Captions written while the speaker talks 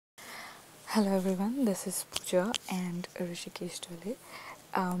Hello everyone, this is Pooja and Rishikesh Dole.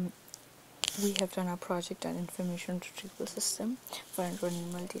 Um, we have done our project on information retrieval system for an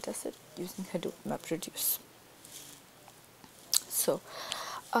email dataset using Hadoop MapReduce. So,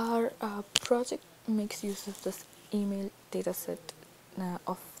 our project makes use of this email dataset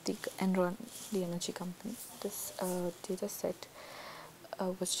of the Enron, the energy company. This dataset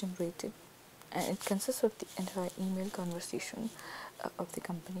was generated and it consists of the entire email conversation of the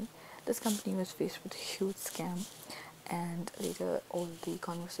company. This company was faced with a huge scam, and later all the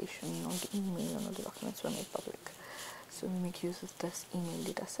conversation, the email and all the documents were made public. So we make use of this email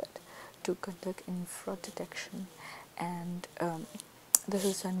dataset to conduct any fraud detection, and this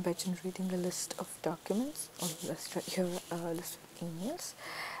is done by generating a list of documents or list here a list of emails,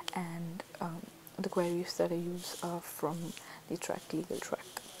 and the queries that I use are from the legal track.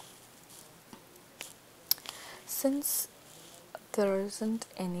 Since there isn't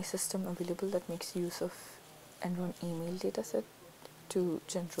any system available that makes use of Enron email dataset to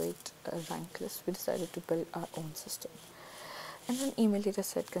generate a rank list, we decided to build our own system. Enron email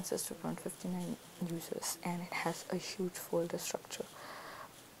dataset consists of around 59 users, and it has a huge folder structure.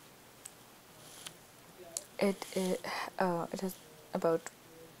 It has about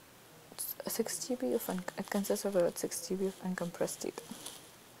 6 GB of it consists of about 6 GB of uncompressed data.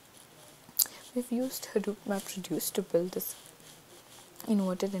 We've used Hadoop MapReduce to build this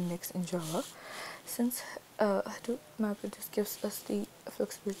inverted index in Java. Since Hadoop MapReduce gives us the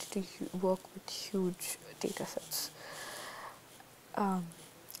flexibility to work with huge data sets.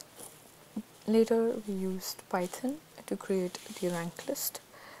 Later we used Python to create the rank list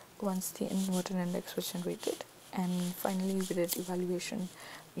once the inverted index was generated, and finally we did evaluation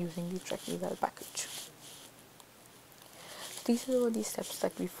using the track eval package. These were the steps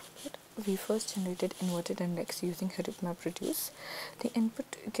that we followed. We first generated inverted index using Hadoop MapReduce. The input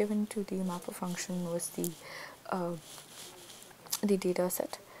given to the mapper function was the data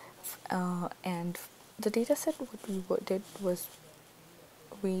set, and the data set, what we did was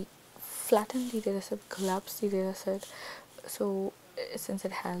we flattened the data set, collapsed the data set, so since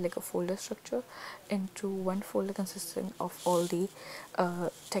it had like a folder structure, into one folder consisting of all the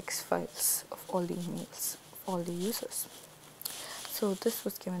text files of all the emails of all the users. So this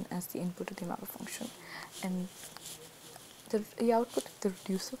was given as the input to the mapper function, and the output of the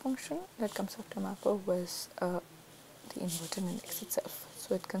reducer function that comes after mapper was the inverted index itself.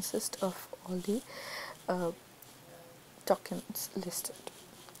 So it consists of all the documents listed.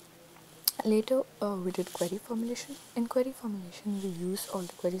 Later we did query formulation. In query formulation we use all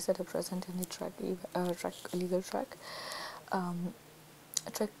the queries that are present in the legal track,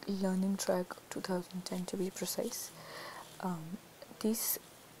 learning track 2010 to be precise. These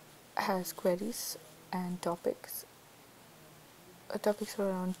has queries and topics. Topics are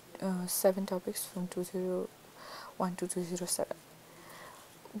around 7 topics from 201 to 207.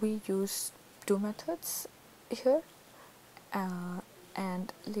 We use 2 methods here,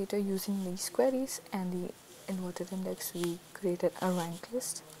 and later using these queries and the inverted index we created a rank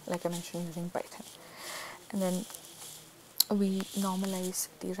list, like I mentioned, using Python. And then we normalize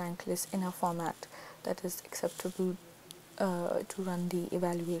the rank list in a format that is acceptable to run the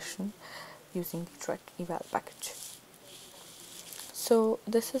evaluation using the track eval package. So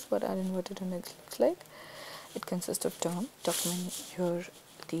this is what our inverted index looks like. It consists of term, document here,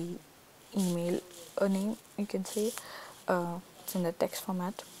 the email name, you can say, it's in the text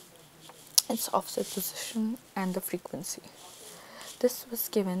format, its offset position and the frequency. This was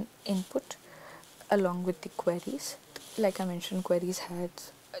given input along with the queries. Like I mentioned, queries had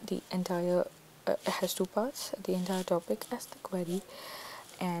the entire has 2 parts, the entire topic as the query,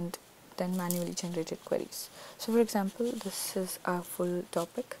 and then manually generated queries. So for example, this is a full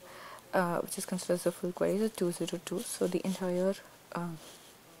topic which is considered as a full query, the 202. So the entire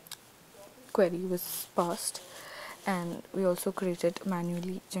query was passed, and we also created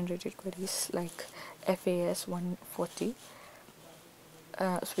manually generated queries like FAS 140.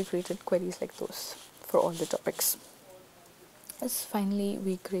 So we created queries like those for all the topics. Finally,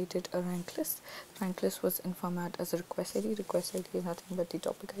 we created a rank list. Rank list was in format as a request ID. Request ID is nothing but the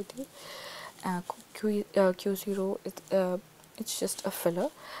topic ID. Q0 it's just a filler.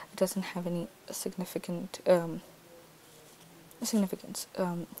 It doesn't have any significant significance.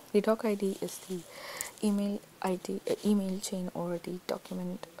 The doc ID is the email ID, email chain or the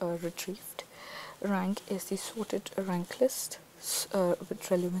document retrieved. Rank is the sorted rank list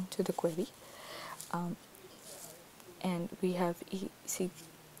with relevant to the query. And we have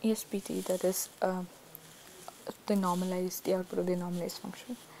ESPT, that is the output of the normalized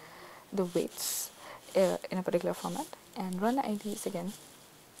function, the weights in a particular format, and run ID is again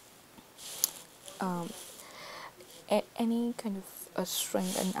any kind of a string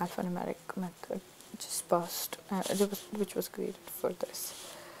in alphanumeric method just passed, which was created for this.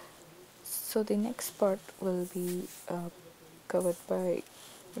 So the next part will be covered by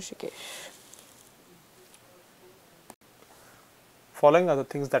Rishikesh. Following are the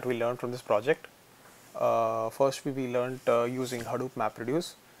things that we learned from this project. First, we learned using Hadoop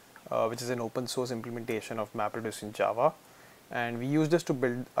MapReduce, which is an open source implementation of MapReduce in Java, and we used this to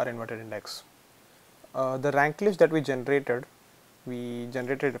build our inverted index. The rank list that we generated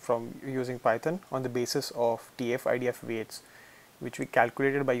from using Python on the basis of TF IDF weights, which we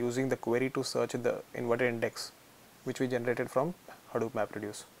calculated by using the query to search in the inverted index, which we generated from Hadoop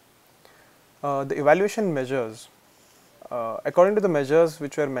MapReduce. The evaluation measures. According to the measures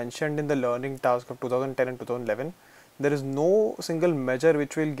which were mentioned in the learning task of 2010 and 2011, there is no single measure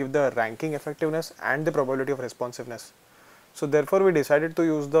which will give the ranking effectiveness and the probability of responsiveness. So therefore, we decided to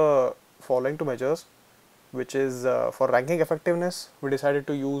use the following two measures, which is for ranking effectiveness, we decided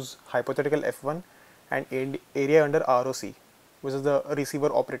to use hypothetical F1 and area under ROC, which is the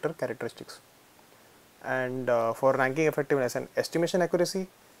receiver operator characteristics. And for ranking effectiveness and estimation accuracy,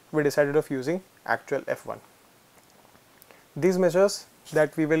 we decided of using actual F1. These measures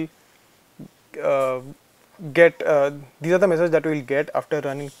that we will get, these are the measures that we will get after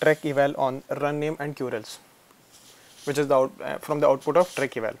running trek eval on run name and qrels, which is the from the output of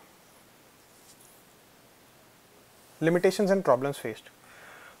trek eval. Limitations and problems faced.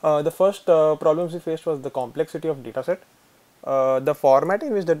 The first problems we faced was the complexity of dataset. The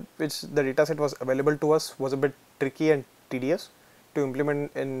formatting which the dataset was available to us was a bit tricky and tedious to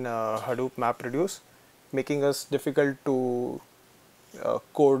implement in Hadoop MapReduce, making us difficult to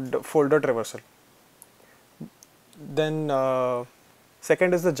code folder traversal. Then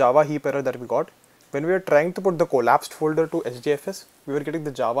second is the Java heap error that we got. When we were trying to put the collapsed folder to HDFS, we were getting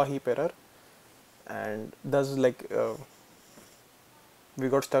the Java heap error, and thus we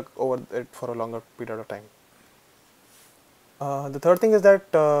got stuck over it for a longer period of time. The third thing is that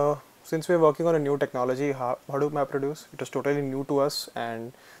since we are working on a new technology, Hadoop MapReduce, it is totally new to us,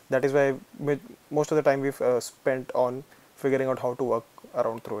 and that is why most of the time we've spent on figuring out how to work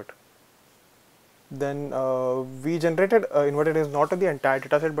around through it. Then we generated inverted is not the entire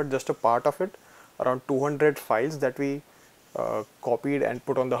dataset, but just a part of it, around 200 files that we copied and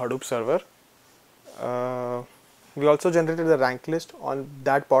put on the Hadoop server. We also generated the rank list on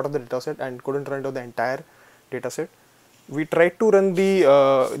that part of the dataset and couldn't run to the entire dataset. We tried to run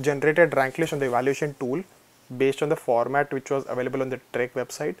the generated rank list on the evaluation tool based on the format which was available on the Trek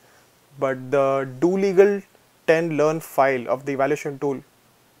website, but the do legal 10 learn file of the evaluation tool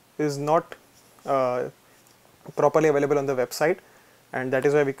is not properly available on the website, and that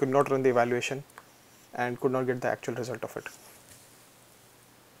is why we could not run the evaluation and could not get the actual result of it.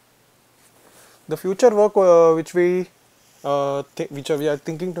 The future work which we are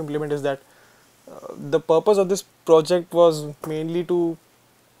thinking to implement is that the purpose of this project was mainly to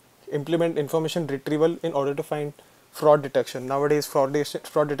implement information retrieval in order to find fraud detection. Nowadays, fraud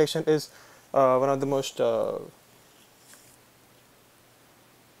detection is one of the most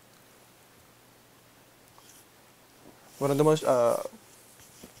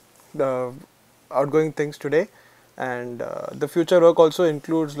the outgoing things today, and the future work also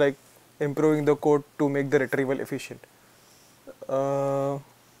includes like improving the code to make the retrieval efficient.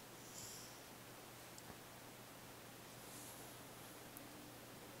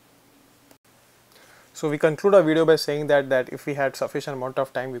 So we conclude our video by saying that if we had sufficient amount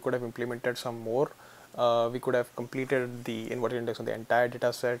of time, we could have implemented some more. We could have completed the inverted index on the entire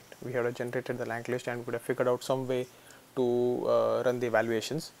data set. We had generated the rank list, and we could have figured out some way to run the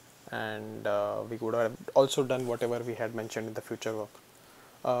evaluations, and we could have also done whatever we had mentioned in the future work.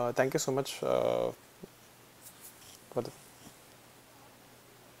 Thank you so much for the